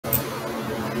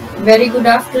Very good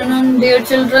afternoon, dear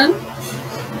children.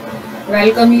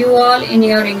 Welcome you all in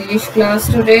your English class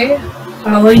today.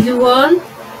 How are you all?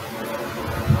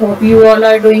 Hope you all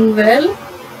are doing well.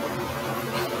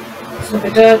 So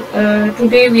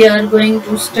today we are going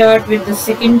to start with the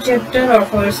second chapter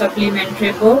of our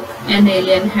supplementary book, An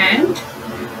Alien Hand.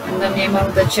 And the name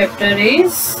of the chapter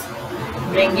is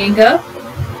Bringing Up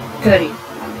Kari.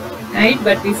 Right?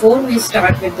 But before we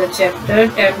start with the chapter,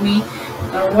 tell me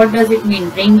what does it mean,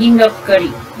 bringing up Kari?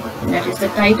 That is the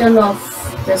title of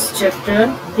this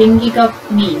chapter. Bringing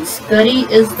up means Kari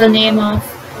is the name of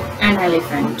an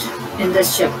elephant in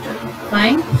this chapter.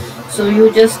 Fine. So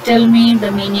you just tell me the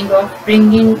meaning of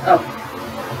bringing up.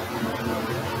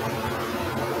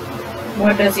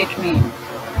 What does it mean?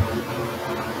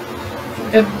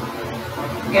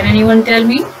 Can anyone tell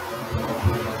me?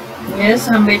 Yes,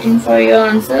 I'm waiting for your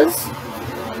answers.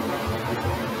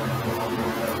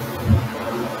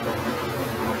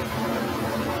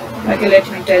 Okay,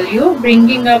 let me tell you.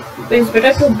 Bringing up is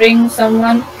better to bring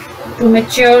someone to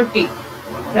maturity,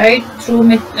 right? Through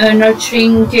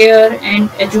nurturing, care and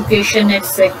education,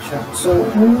 etc. So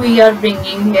who we are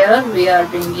bringing here? We are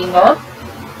bringing up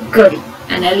Kari,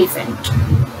 an elephant.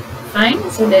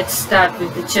 Fine. So let's start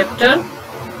with the chapter.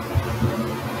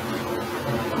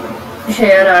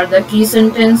 Here are the key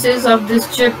sentences of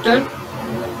this chapter.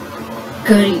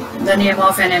 Kari, the name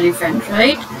of an elephant,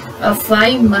 right? A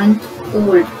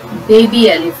 5-month-old baby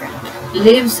elephant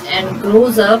lives and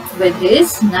grows up with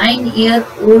his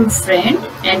 9-year-old friend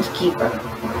and keeper.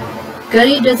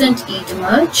 Kari doesn't eat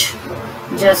much,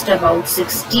 just about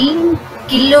 16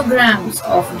 kilograms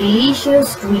of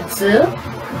delicious twigs a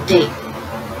day.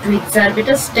 Twigs are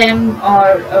a stem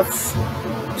or a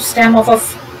stem of a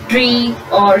tree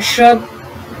or shrub,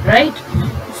 right?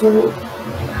 So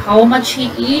how much he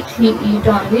eat? He eat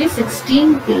only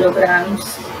 16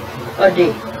 kilograms a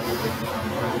day.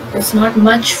 It's not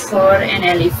much for an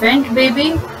elephant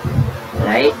baby,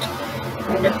 right?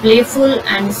 And a playful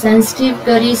and sensitive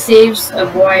Kari saves a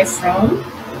boy from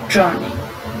drowning.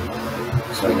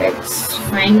 So let's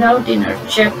find out in our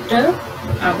chapter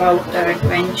about the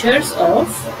adventures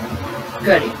of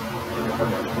Kari.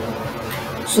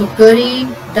 So Kari,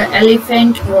 the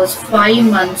elephant, was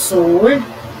 5 months old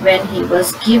when he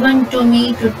was given to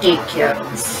me to take care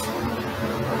of.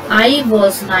 I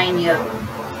was 9-year-old.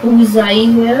 Who is I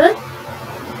here?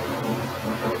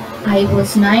 I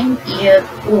was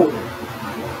 9-year-old.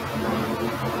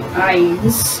 I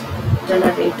is the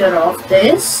narrator of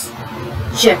this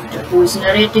chapter, who is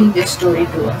narrating this story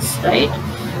to us, right?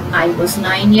 I was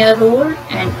 9-year-old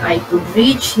and I could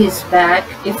reach his back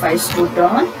if I stood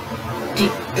on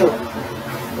tiptoe.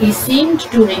 He seemed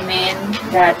to remain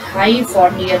that high for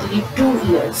nearly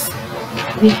 2 years.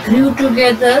 We grew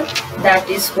together. That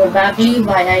is probably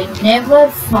why I never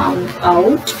found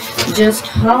out just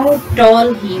how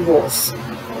tall he was.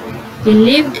 He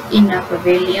lived in a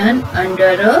pavilion under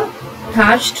a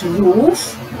thatched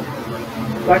roof.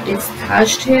 What is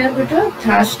thatched here, beta?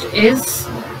 Thatched is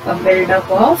a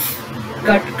build-up of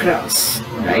cut grass,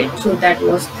 right? So that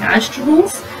was thatched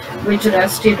roof which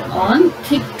rested on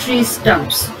thick tree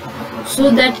stumps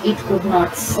so that it could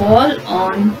not fall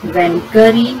on when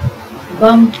Kari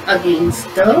bumped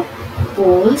against the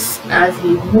poles as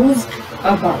he moved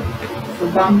about.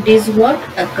 So bumped is what?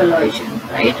 A collision,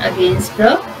 right? Against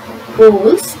the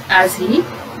poles as he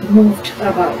moved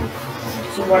about.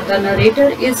 So what the narrator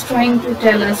is trying to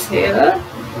tell us here,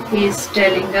 he is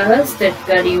telling us that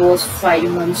Kari was 5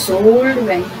 months old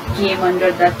when he came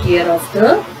under the care of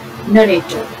the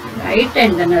narrator, right?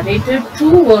 And the narrator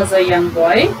too was a young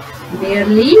boy,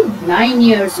 barely 9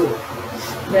 years old.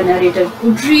 The narrator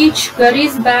could reach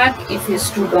Kari's back if he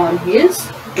stood on his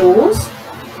toes,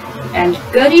 and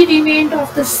Kari remained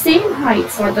of the same height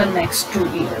for the next 2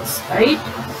 years, right?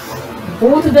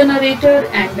 Both the narrator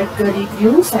and the Kari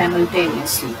grew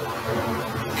simultaneously.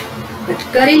 But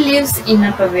Kari lives in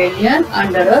a pavilion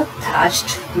under a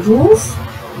thatched roof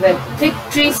with thick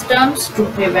tree stumps to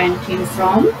prevent him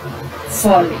from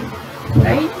falling,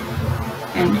 right?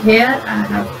 And here I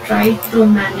have tried to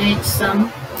manage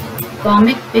some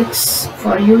comic pics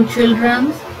for you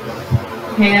children.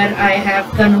 Here I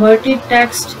have converted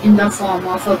text in the form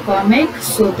of a comic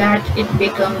so that it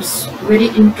becomes very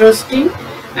interesting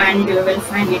and you will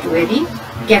find it very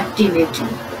captivating,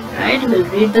 right? We'll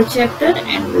read the chapter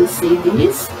and we'll see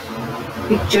these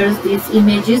pictures, these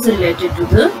images related to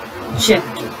the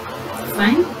chapter.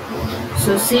 Fine.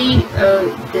 So see,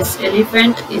 this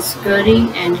elephant is Kari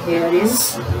and here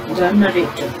is the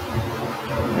narrator,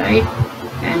 right?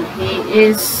 And he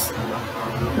is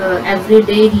every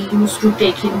day he used to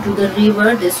take him to the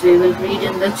river. This we will read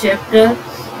in the chapter.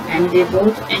 and they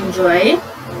both enjoy.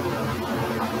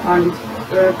 On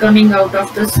coming out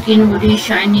of the skin would be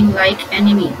shining like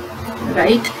enemy,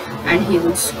 right? And he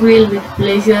would squeal with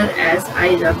pleasure as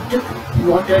I rubbed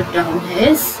water down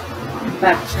his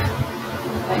back.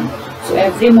 Right? So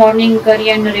every morning Kari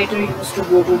and narrator used to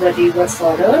go to the river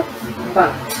for a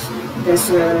bath. This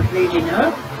read in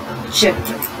a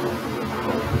chapter.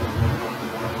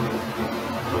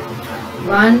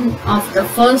 One of the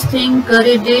first thing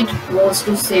Kari did was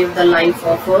to save the life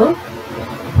of a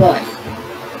boy.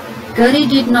 Kari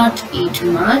did not eat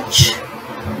much,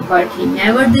 but he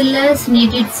nevertheless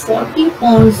needed 40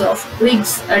 pounds of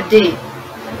twigs a day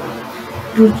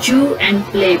to chew and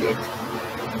play with.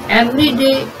 Every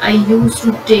day I used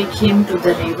to take him to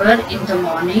the river in the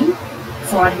morning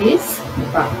for his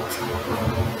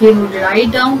bath. He would lie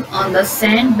down on the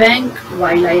sand bank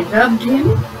while I rubbed him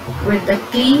with the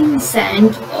clean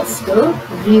sand of the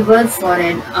river for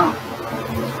an hour.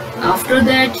 After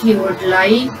that he would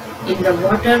lie in the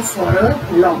water for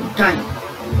a long time.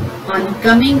 On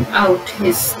coming out,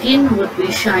 his skin would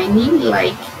be shining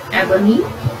like ebony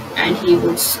and he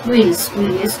would squeal.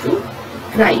 Squeal is to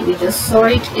cry. We just saw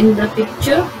it in the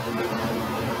picture.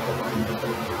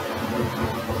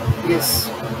 Yes.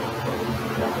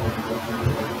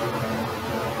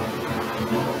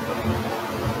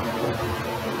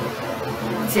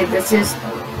 See, this is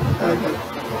the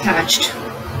thatched,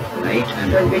 right,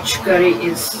 under which Kari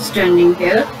is standing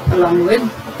here along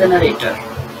with the narrator.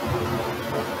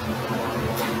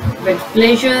 With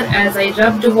pleasure as I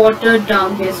rubbed water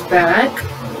down his back,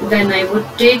 then I would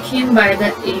take him by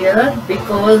the ear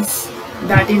because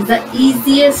that is the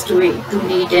easiest way to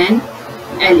lead an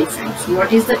elephant. So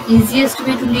what is the easiest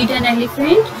way to lead an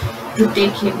elephant? To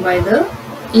take him by the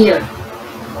ear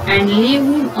and leave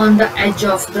him on the edge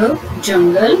of the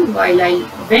jungle while I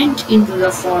went into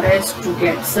the forest to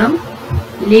get some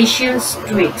luscious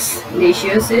twigs.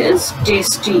 Luscious is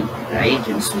tasty, right,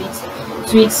 and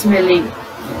sweet smelling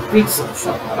twigs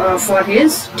for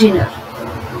his dinner.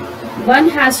 One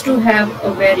has to have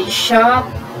a very sharp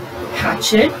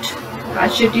hatchet.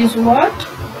 Hatchet is what?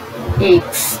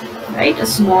 Axe, right, a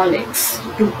small axe,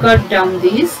 to cut down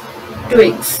these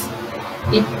twigs.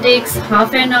 It takes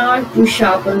half an hour to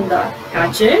sharpen the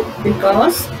hatchet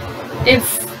because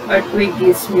if a twig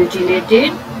is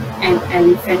mutilated, an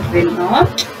elephant will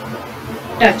not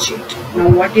touch it. Now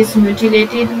what is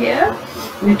mutilated here?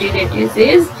 Mutilated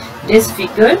is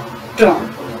disfigured, torn.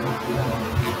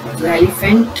 The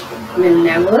elephant will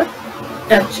never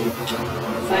touch it.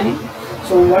 Fine.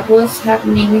 So what was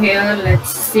happening here? Let's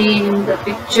see in the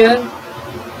picture.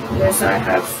 Yes, I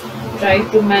have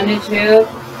tried to manage here.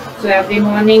 So every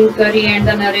morning Kari and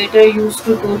the narrator used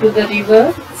to go to the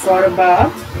river for a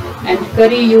bath, and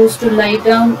Kari used to lie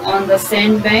down on the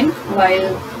sand bank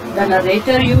while the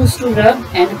narrator used to rub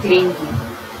and clean him.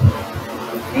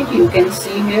 Right, you can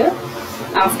see here.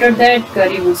 After that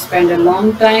Kari would spend a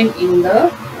long time in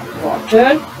the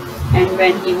water, and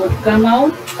when he would come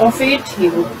out of it he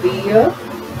would be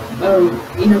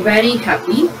in a very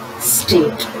happy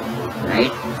state,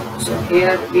 right? So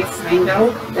here we find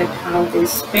out that how they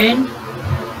spend.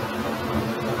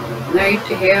 Right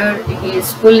here he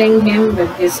is pulling him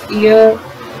with his ear.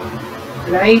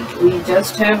 Right, we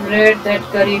just have read that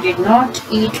Kari did not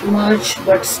eat much,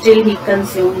 but still he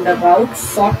consumed about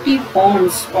 40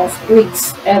 pounds of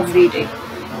twigs every day.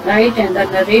 Right, and the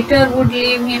narrator would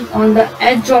leave him on the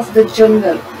edge of the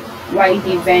jungle while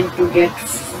he went to get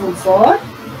food for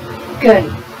Kari.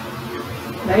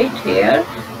 Right, here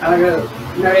our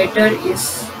narrator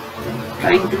is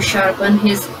trying to sharpen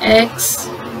his axe.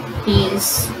 He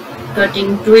is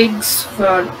cutting twigs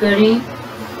for Kari.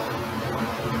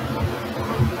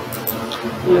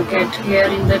 Look at here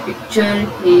in the picture,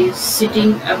 he is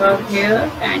sitting about here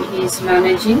and he is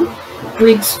managing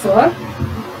twigs for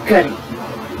Kari.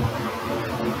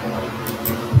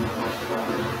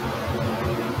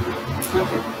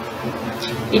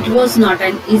 Okay. It was not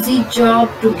an easy job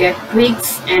to get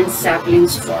twigs and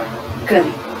saplings for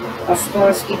Kari. Of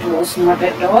course, it was not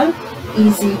at all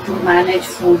easy to manage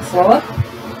food for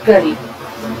Kari.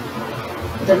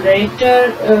 The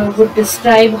narrator would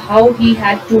describe how he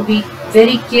had to be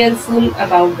very careful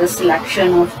about the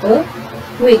selection of the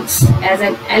twigs, as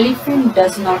an elephant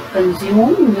does not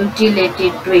consume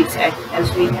mutilated twigs,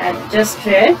 as we had just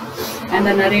read, and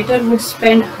the narrator would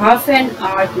spend half an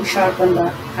hour to sharpen the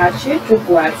hatchet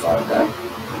required for the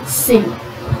same.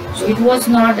 So it was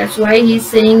not, that's why he is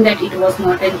saying that it was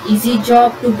not an easy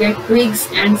job to get twigs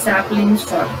and saplings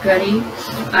for Kari.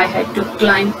 I had to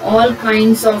climb all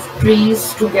kinds of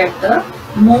trees to get the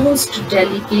most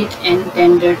delicate and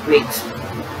tender twigs.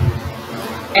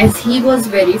 as he was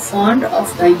very fond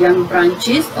of the young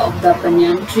branches of the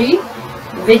banyan tree,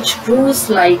 which grows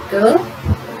like a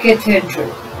cathedral.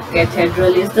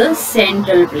 Cathedral is the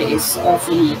central place of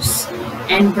leaves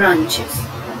and branches.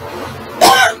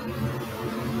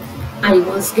 I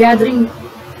was gathering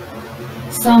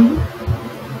some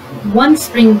one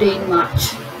spring day in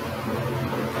March,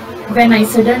 when I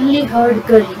suddenly heard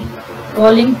Kari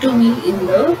calling to me in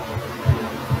the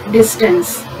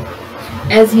distance.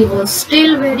 As he was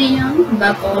still very young,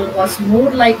 the call was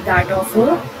more like that of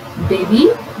a baby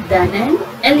than an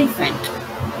elephant.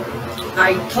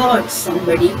 I thought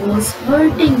somebody was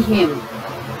hurting him,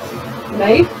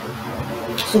 right?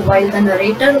 So while the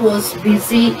narrator was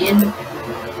busy in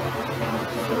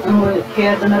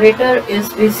here the narrator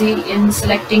is busy in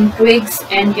selecting twigs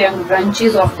and young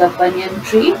branches of the banyan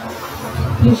tree,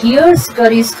 he hears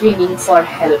Kari screaming for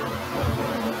help.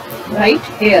 Right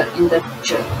here in the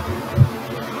picture,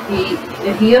 he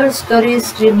hears Kari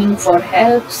screaming for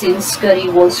help. Since Kari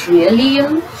was really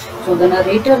young, so the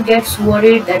narrator gets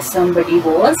worried that somebody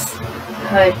was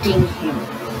hurting him,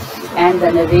 and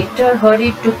the narrator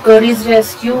hurried to Kari's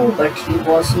rescue, but he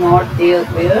was not there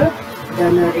where the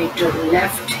narrator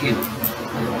left him.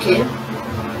 Okay,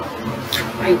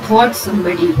 I thought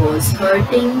somebody was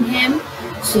hurting him,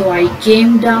 so I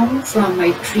came down from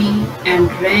my tree and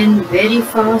ran very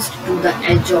fast to the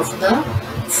edge of the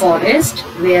forest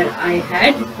where I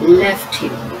had left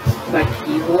him. But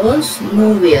he was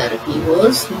nowhere, he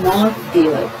was not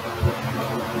there.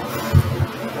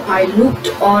 I looked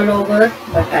all over,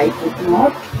 but I could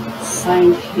not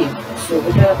find him. So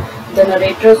the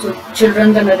narrator, so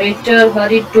children, the narrator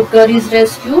hurried to Kari's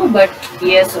rescue, but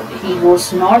yes, he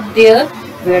was not there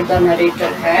where the narrator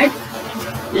had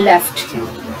left him.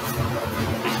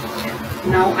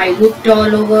 Now I looked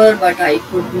all over, but I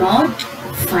could not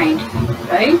find him,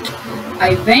 right?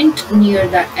 I went near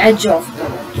the edge of the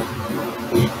water,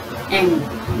 and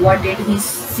what did he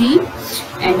see?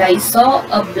 And I saw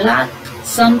a black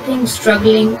something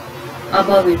struggling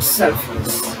above its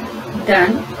surface.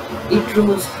 Then it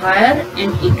rose higher,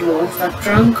 and it was the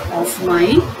trunk of my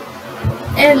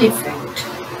elephant.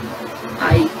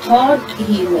 I thought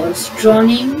he was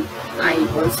drowning. I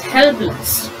was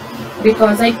helpless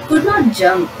because I could not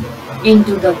jump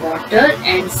into the water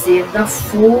and save the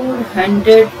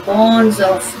 400 pounds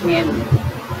of him,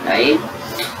 right?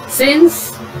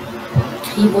 Since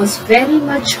he was very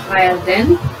much higher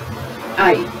than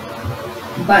I.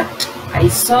 But I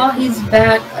saw his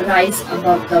back rise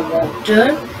above the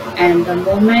water, and the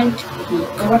moment he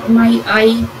caught my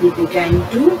eye, he began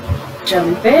to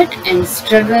trumpet and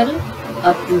struggle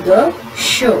up to the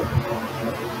shore.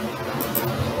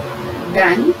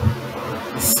 Then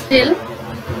still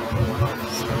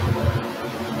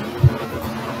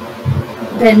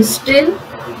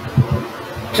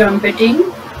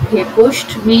trumpeting, he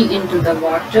pushed me into the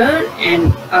water,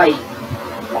 and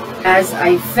as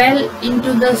I fell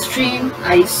into the stream,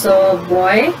 I saw a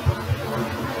boy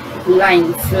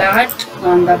lying flat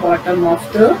on the bottom of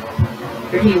the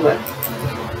river.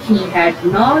 He had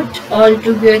not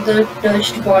altogether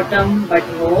touched bottom, but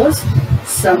was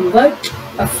somewhat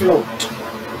afloat.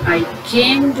 I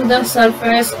came to the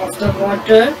surface of the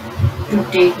water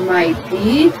to take my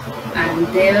breath, and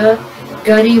there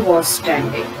Kari was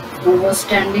standing. Who was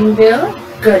standing there?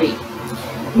 Kari.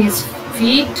 His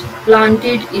feet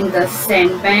planted in the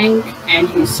sandbank, and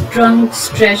his trunk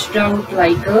stretched out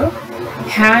like a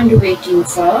hand waiting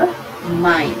for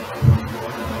mine.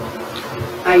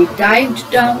 I dived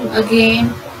down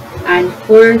again and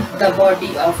pulled the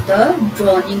body of the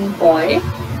drowning boy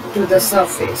to the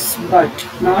surface, but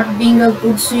not being a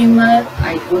good swimmer,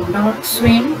 I could not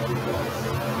swim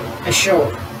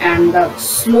ashore, and the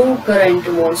slow current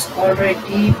was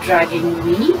already dragging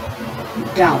me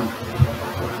down.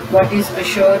 What is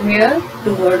ashore here?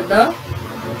 Toward the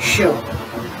shore.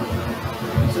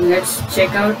 So let's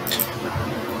check out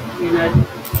in a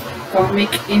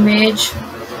comic image.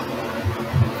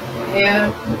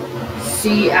 Here,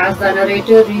 see, as the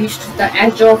narrator reached the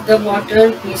edge of the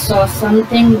water, he saw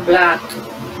something black,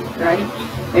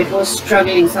 right? It was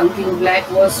struggling, something black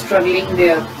was struggling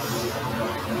there.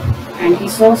 And he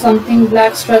saw something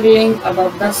black struggling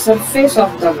above the surface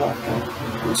of the water.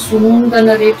 And soon the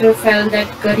narrator felt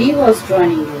that Kari was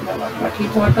drowning in the water. What he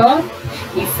thought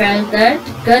of? He felt that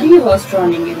Kari was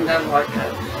drowning in the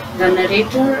water. The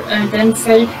narrator then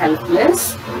felt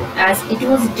helpless, as it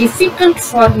was difficult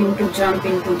for him to jump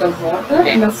into the water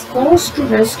and of course to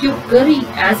rescue Kari,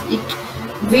 as it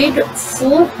weighed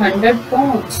 400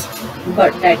 pounds.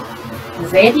 But that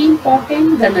very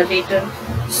important, the narrator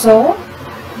saw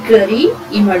Kari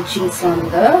emerging from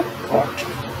the water.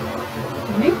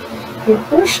 Right? He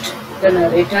pushed the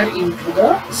narrator into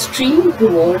the stream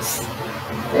towards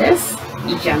this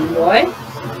young boy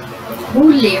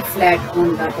who lay flat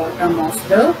on the bottom of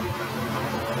the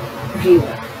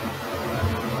river.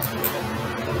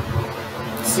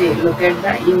 See, look at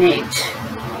the image.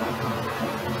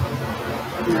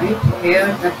 Right? Here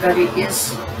the Kari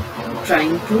is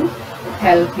trying to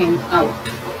help him out.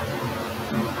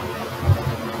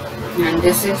 And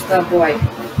this is the boy.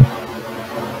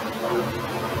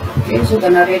 Okay, so the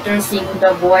narrator seeing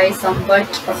the boy somewhat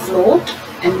afloat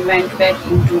and went back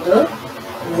into the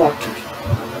water.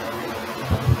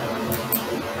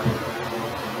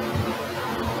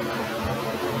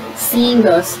 Seeing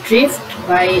us drift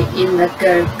by in the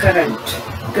current,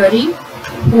 Kari,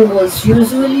 who was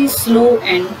usually slow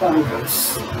and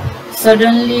ponderous,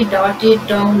 suddenly darted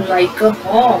down like a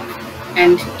hawk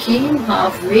and came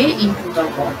halfway into the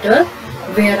water,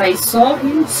 where I saw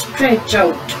him stretch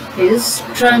out his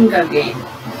trunk again.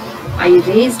 I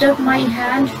raised up my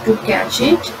hand to catch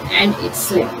it and it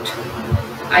slipped.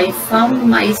 I found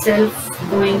myself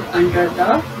going under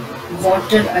the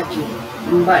water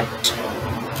again, but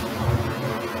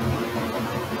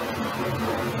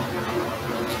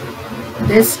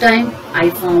this time I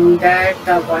found that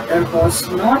the water was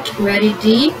not very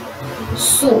deep,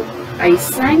 so I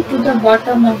sank to the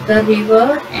bottom of the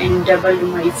river and doubled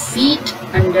my feet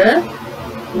under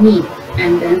me,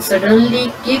 and then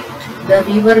suddenly kicked the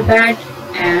river bed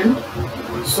and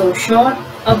so shot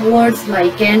upwards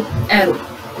like an arrow,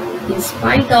 in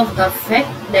spite of the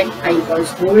fact that I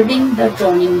was holding the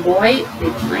drowning boy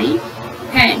with my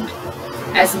hand.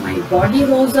 As my body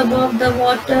rose above the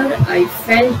water, I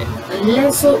felt a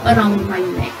lasso around my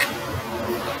neck.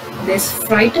 This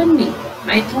frightened me.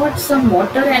 I thought some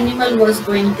water animal was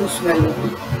going to swallow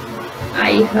me.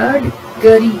 I heard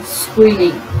Kari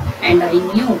squealing, and I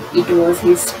knew it was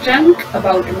his trunk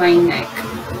about my neck.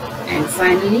 And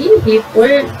finally, he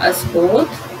pulled us both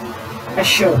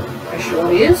ashore.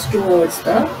 Ashore is towards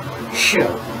the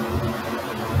shore.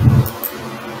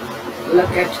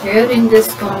 Look at here in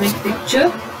this comic picture.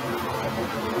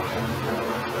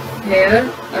 Here,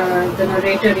 the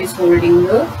narrator is holding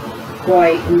the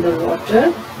boy in the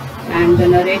water, and the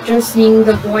narrator, seeing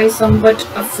the boy somewhat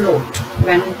afloat,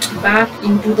 went back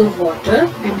into the water,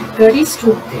 and Kari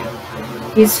stood there,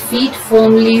 his feet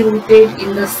firmly rooted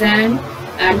in the sand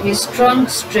and his trunk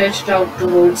stretched out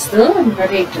towards the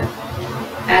narrator,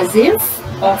 as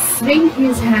if offering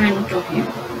his hand to him.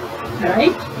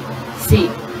 Right? See,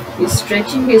 he's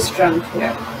stretching his trunk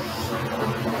here,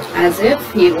 as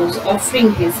if he was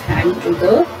offering his hand to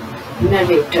the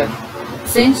narrator.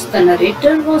 Since the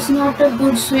narrator was not a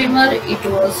good swimmer, it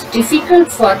was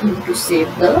difficult for him to save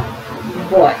the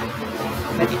boy.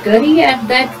 But Kari at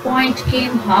that point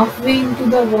came halfway into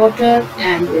the water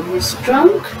and with his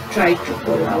trunk tried to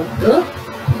pull out the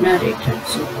narrator.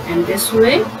 So, and this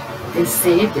way they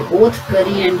say both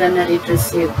Kari and the narrator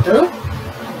saved the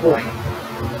boy.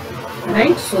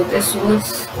 Right? So this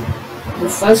was the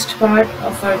first part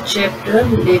of our chapter.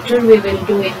 Later we will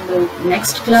do in the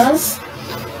next class.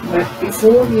 But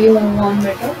before we move on,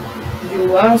 better,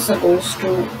 you are supposed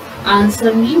to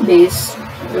answer me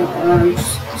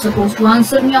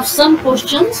of some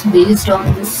questions based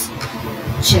on this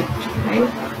chapter, right?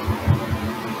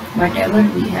 Whatever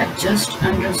we have just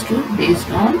understood based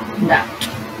on that.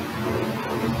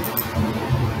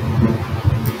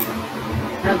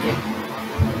 Okay.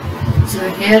 So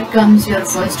here comes your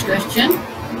first question.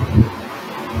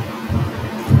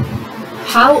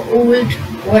 How old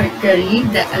were Kari,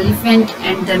 the elephant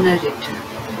and the narrator?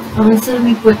 Answer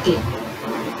me quickly.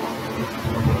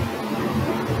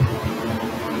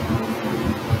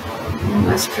 You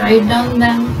must write down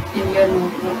them in your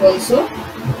notebook also.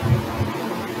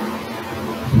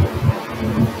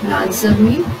 Answer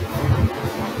me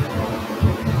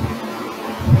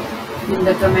in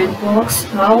the comment box.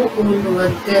 How old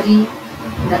were Kari,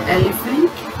 the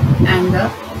elephant and the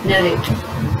narrator?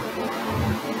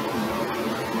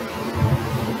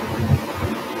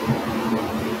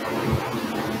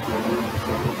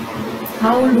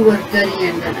 How old were Kari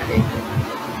and the narrator?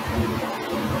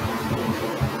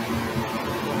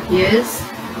 Yes.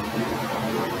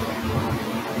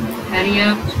 Hurry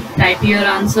up, type your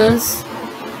answers.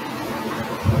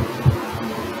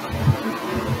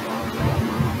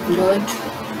 Good.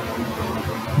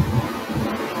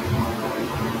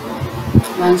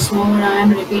 Once more I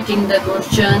am repeating the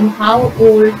question. How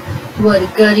old were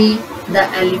Kari, the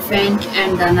elephant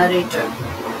and the narrator?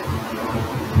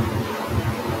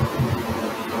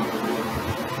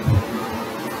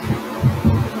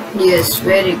 Yes,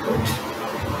 very good.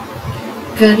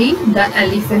 Kari, the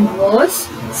elephant was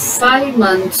 5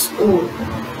 months old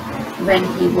when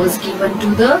he was given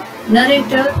to the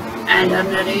narrator, and a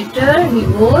narrator he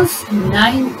was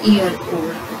 9-year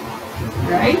old,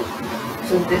 right?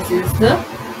 So this is the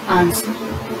answer.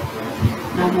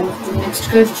 Now move to next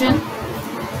question.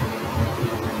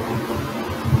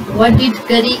 What did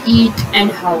Kari eat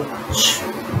and how much?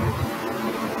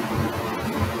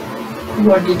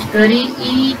 What did Kari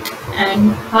eat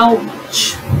and how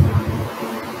much?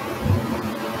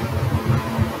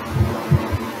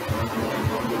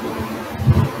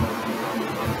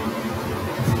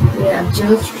 We have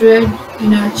just read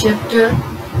in our chapter.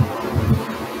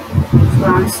 So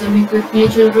answer me quickly,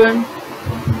 children.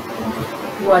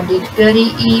 What did Kari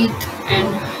eat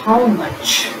and how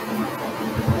much?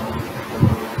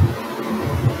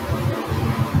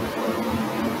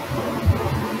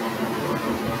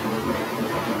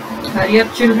 Hurry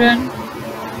up, children.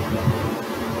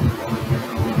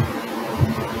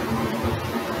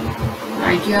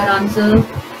 Write your answer.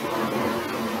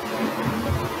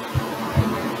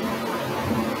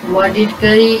 What did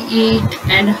Kari eat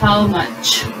and how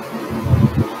much?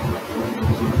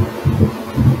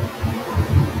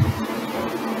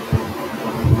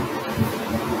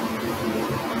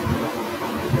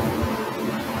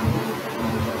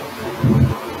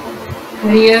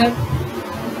 Hurry up.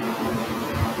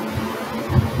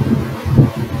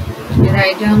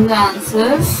 Write down the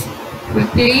answers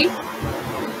quickly.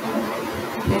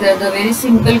 These are the very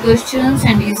simple questions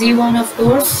and easy one, of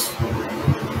course.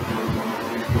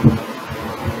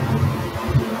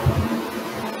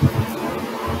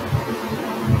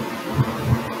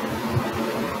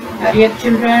 Hurry up,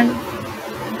 children.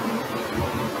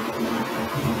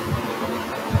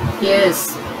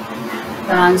 Yes,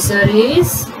 the answer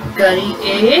is Kari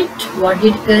ate. What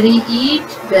did Kari eat?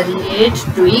 Kari ate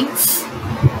twigs.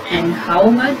 And how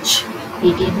much?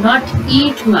 He did not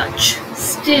eat much.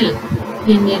 Still,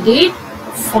 he needed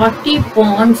 40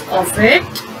 pounds of it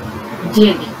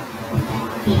daily.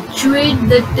 He chewed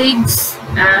the twigs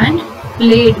and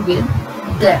played with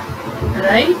them.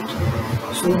 Right?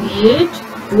 So he ate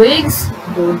twigs,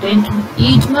 though didn't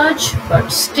eat much, but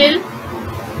still,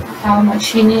 how much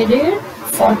he needed?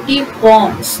 40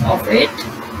 pounds of it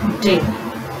daily.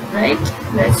 Right?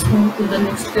 Let's move to the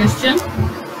next question.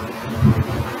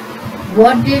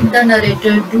 What did the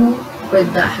narrator do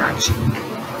with the hatchet?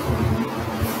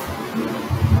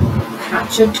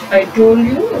 Hatchet, I told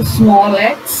you, a small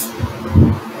axe.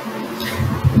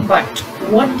 But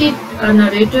what did a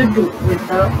narrator do with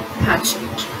the hatchet?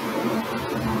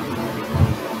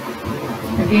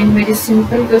 Again, very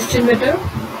simple question, better.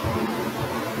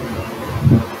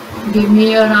 Give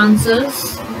me your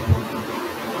answers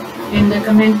in the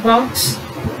comment box.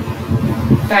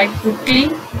 Type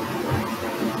quickly.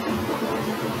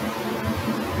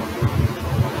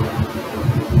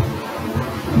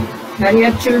 Hurry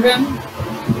up, children.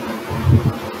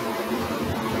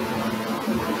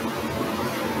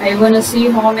 I want to see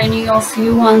how many of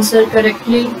you answer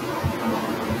correctly.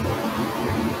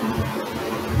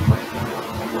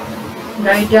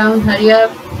 Write down, hurry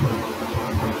up.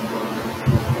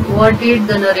 What did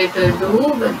the narrator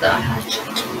do with the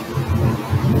hatchet?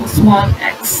 Small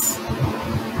axe.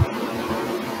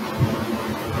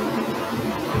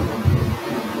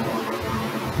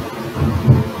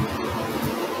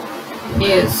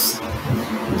 Yes,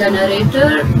 the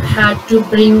narrator had to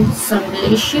bring some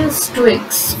delicious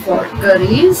twigs for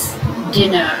Kari's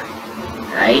dinner.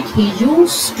 Right? He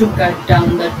used to cut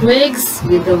down the twigs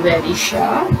with a very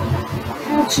sharp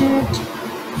hatchet.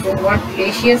 So what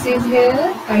delicious is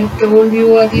here? I told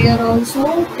you earlier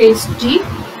also, tasty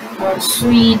or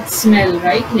sweet smell,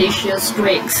 right? Delicious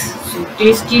twigs. So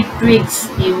tasty twigs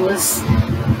he was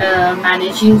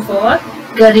managing for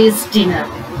Kari's dinner,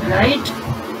 right?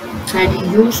 And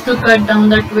he used to cut down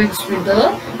the twigs with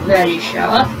a very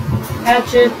sharp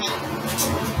hatchet.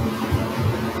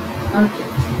 Okay,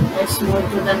 let's move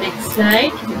to the next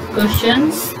slide.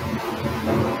 Questions.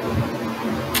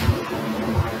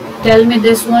 Tell me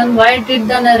this one. Why did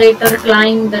the narrator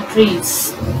climb the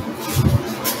trees?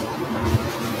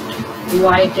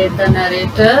 Why did the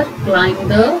narrator climb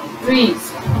the trees?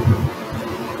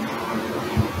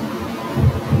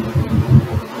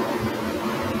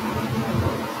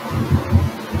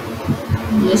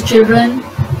 Yes, children,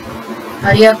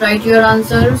 hurry up, write your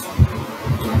answers.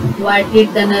 Why did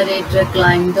the narrator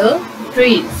climb the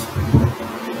trees?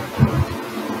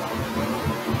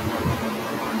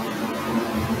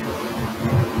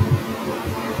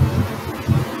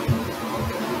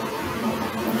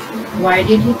 Why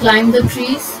did he climb the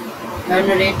trees? The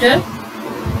narrator?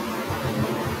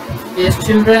 Yes,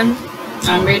 children,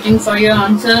 I'm waiting for your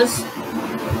answers.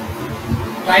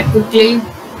 Type quickly.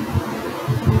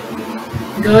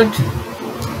 Good.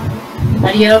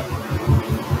 Hurry up.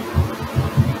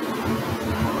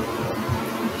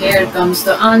 Here comes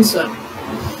the answer.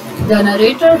 The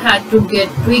narrator had to get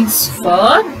twigs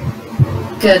for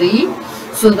Kari,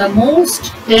 so the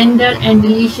most tender and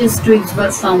delicious twigs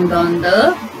were found on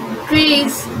the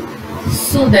trees.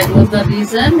 So that was the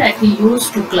reason that he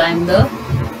used to climb the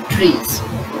trees.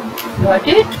 Got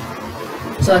it?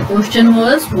 So our question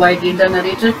was, why did the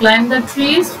narrator climb the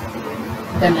trees?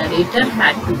 The narrator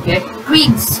had to get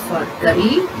twigs for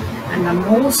Kari, and the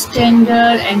most tender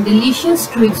and delicious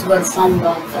twigs were found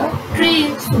on the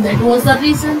trees. So that was the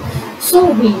reason.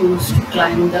 So he used to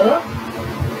climb the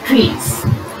trees.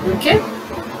 Okay.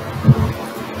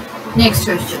 Next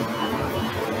question.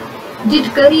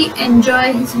 Did Kari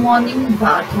enjoy his morning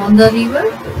bath on the river?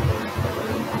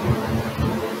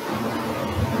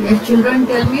 Yes, children,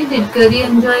 tell me, did Kari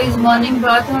enjoy his morning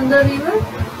bath on the river?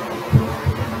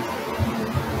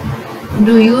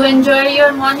 Do you enjoy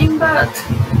your morning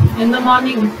bath in the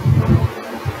morning?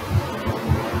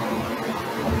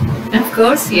 Of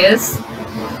course, yes.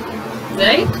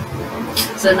 Right?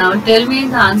 So now tell me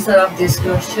the answer of this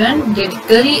question. Did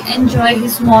Kari enjoy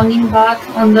his morning bath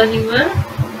on the river?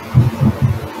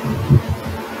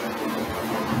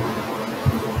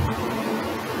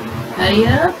 Hurry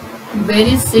up.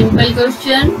 Very simple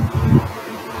question.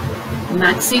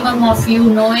 Maximum of you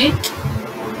know it.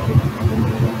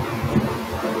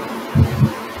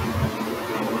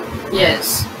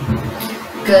 Yes.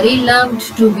 Kari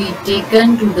loved to be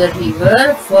taken to the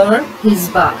river for his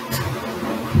bath.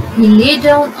 He lay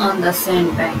down on the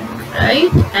sandbank,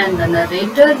 right? And the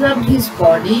narrator rubbed his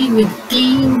body with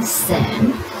clean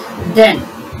sand. Then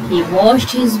he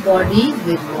washed his body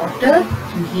with water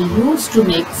and he used to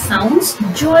make sounds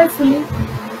joyfully,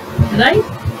 right?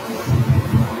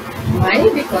 Why?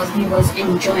 Because he was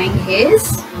enjoying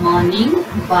his morning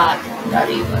bath on the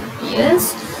river.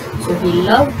 Yes. So he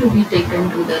loved to be taken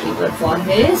to the river for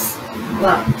his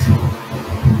bath.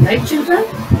 Right, children?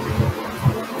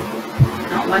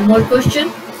 Now one more question.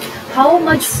 How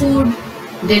much food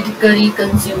did Kari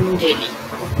consume daily?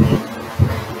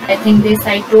 I think this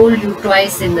I told you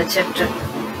twice in the chapter.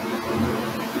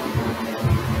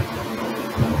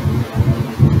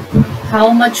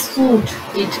 How much food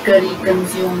did Kari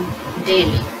consume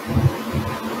daily?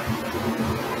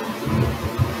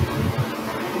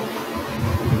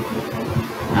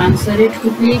 Answer it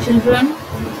quickly, children.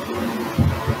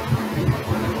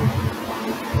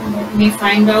 Let me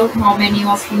find out how many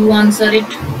of you answer it.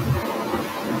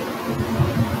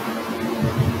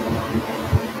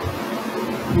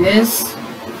 Yes.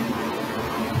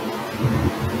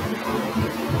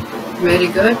 Very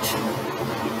good.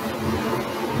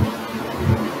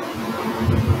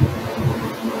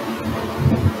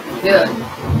 Good.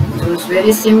 It was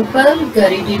very simple.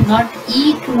 Kari did not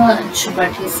eat much,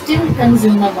 but he still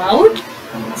consumed about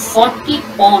 40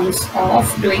 pounds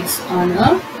of twigs on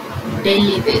a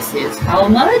daily basis. How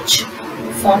much?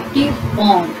 40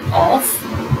 pounds of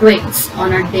twigs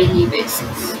on a daily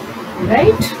basis.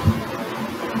 Right?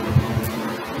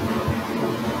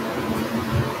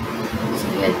 So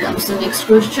here comes the next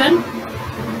question.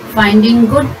 Finding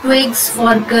good twigs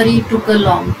for Kari took a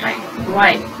long time.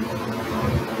 Why?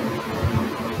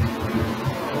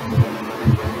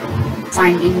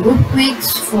 Finding good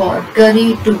twigs for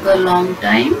Kari took a long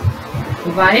time.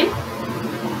 Why?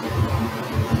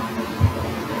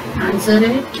 Answer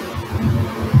it.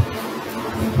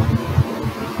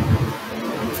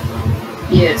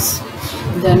 Yes.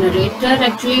 The narrator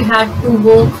actually had to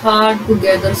work hard to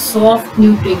gather soft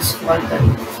new twigs for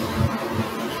Kari.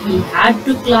 He had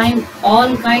to climb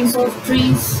all kinds of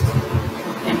trees,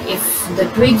 and if the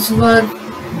twigs were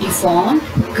deformed,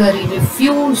 Kari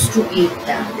refused to eat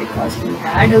them because he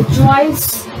had a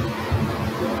choice,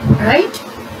 right?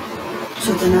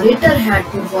 So the narrator had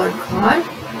to work hard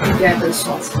to gather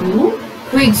soft new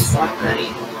twigs for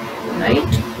Kari,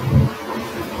 right?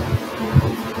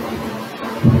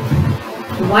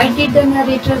 Why did the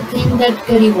narrator think that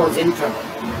Kari was in trouble?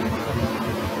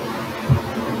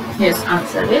 Yes,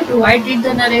 answer it. Why did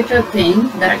the narrator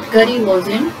think that Kari was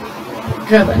in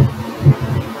trouble?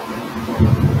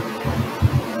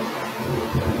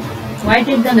 Why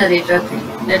did the narrator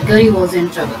think that Kari was in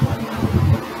trouble?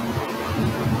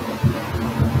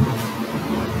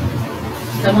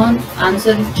 Come on,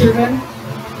 answer it, children.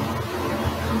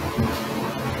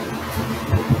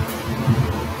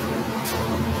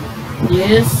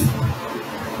 Yes.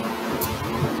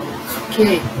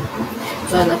 Okay.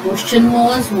 So the question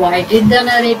was, why did the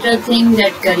narrator think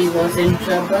that Kari was in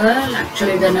trouble?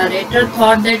 Actually, the narrator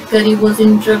thought that Kari was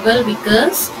in trouble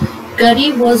because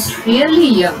Kari was really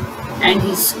young, and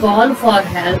his call for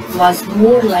help was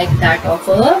more like that of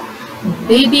a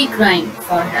baby crying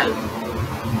for help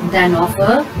than of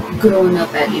a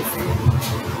grown-up elephant.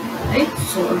 Right?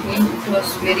 So again, it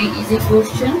was very easy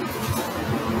question.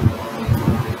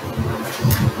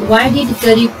 Why did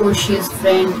Kari push his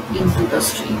friend into the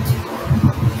street?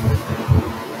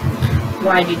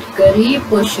 Why did Kari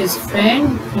push his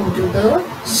friend into the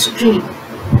street?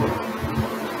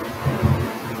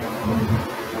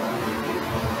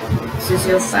 This is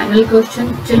your final question,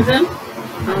 children.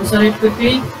 Answer it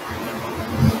quickly.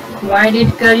 Why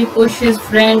did Kari push his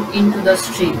friend into the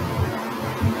street?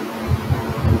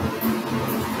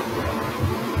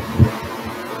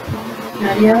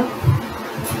 Arya?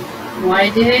 Why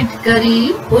did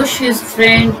Kari push his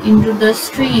friend into the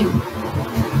stream?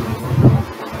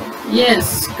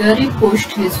 Yes, Kari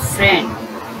pushed his friend.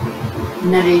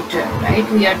 Narrator,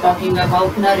 right? We are talking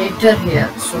about narrator here.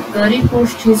 So Kari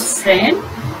pushed his friend,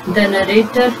 the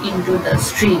narrator, into the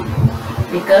stream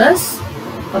because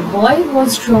a boy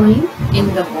was drowning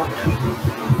in the water.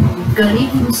 Kari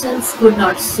himself could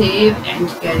not save and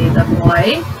carry the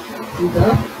boy to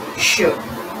the shore.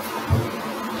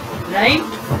 Right?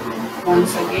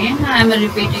 Once again, I am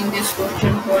repeating this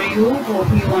question for you. Hope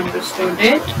you understood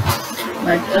it.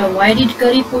 But why did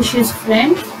Kari push his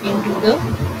friend into the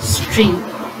stream?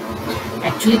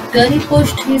 Actually, Kari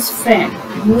pushed his friend.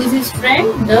 Who is his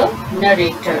friend? The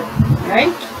narrator,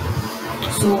 right?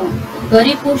 So,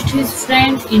 Kari pushed his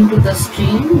friend into the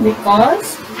stream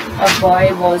because a boy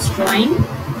was drowning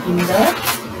in the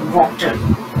water.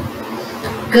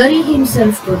 Kari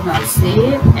himself could not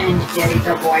save and carry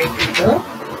the boy to the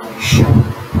shore,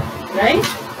 right?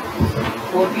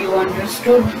 Hope you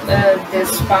understood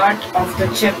this part of the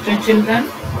chapter, children.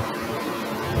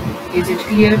 Is it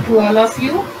clear to all of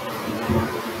you?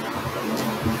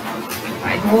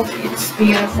 I hope it's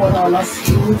clear for all of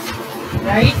you,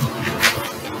 right?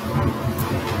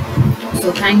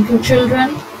 So thank you,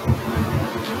 children.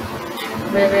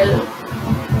 We will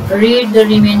read the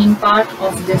remaining part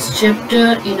of this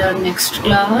chapter in our next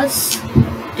class.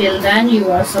 Till then,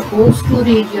 you are supposed to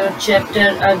read your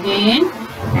chapter again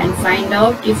and find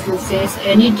out if you face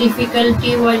any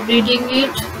difficulty while reading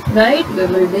it, right? We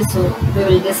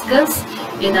will discuss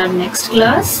in our next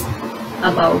class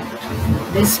about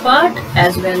this part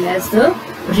as well as the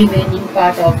remaining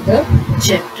part of the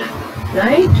chapter,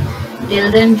 right?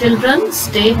 Till then, children,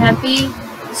 stay happy,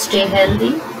 stay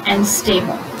healthy and stay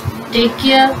home. Take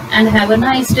care and have a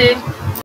nice day.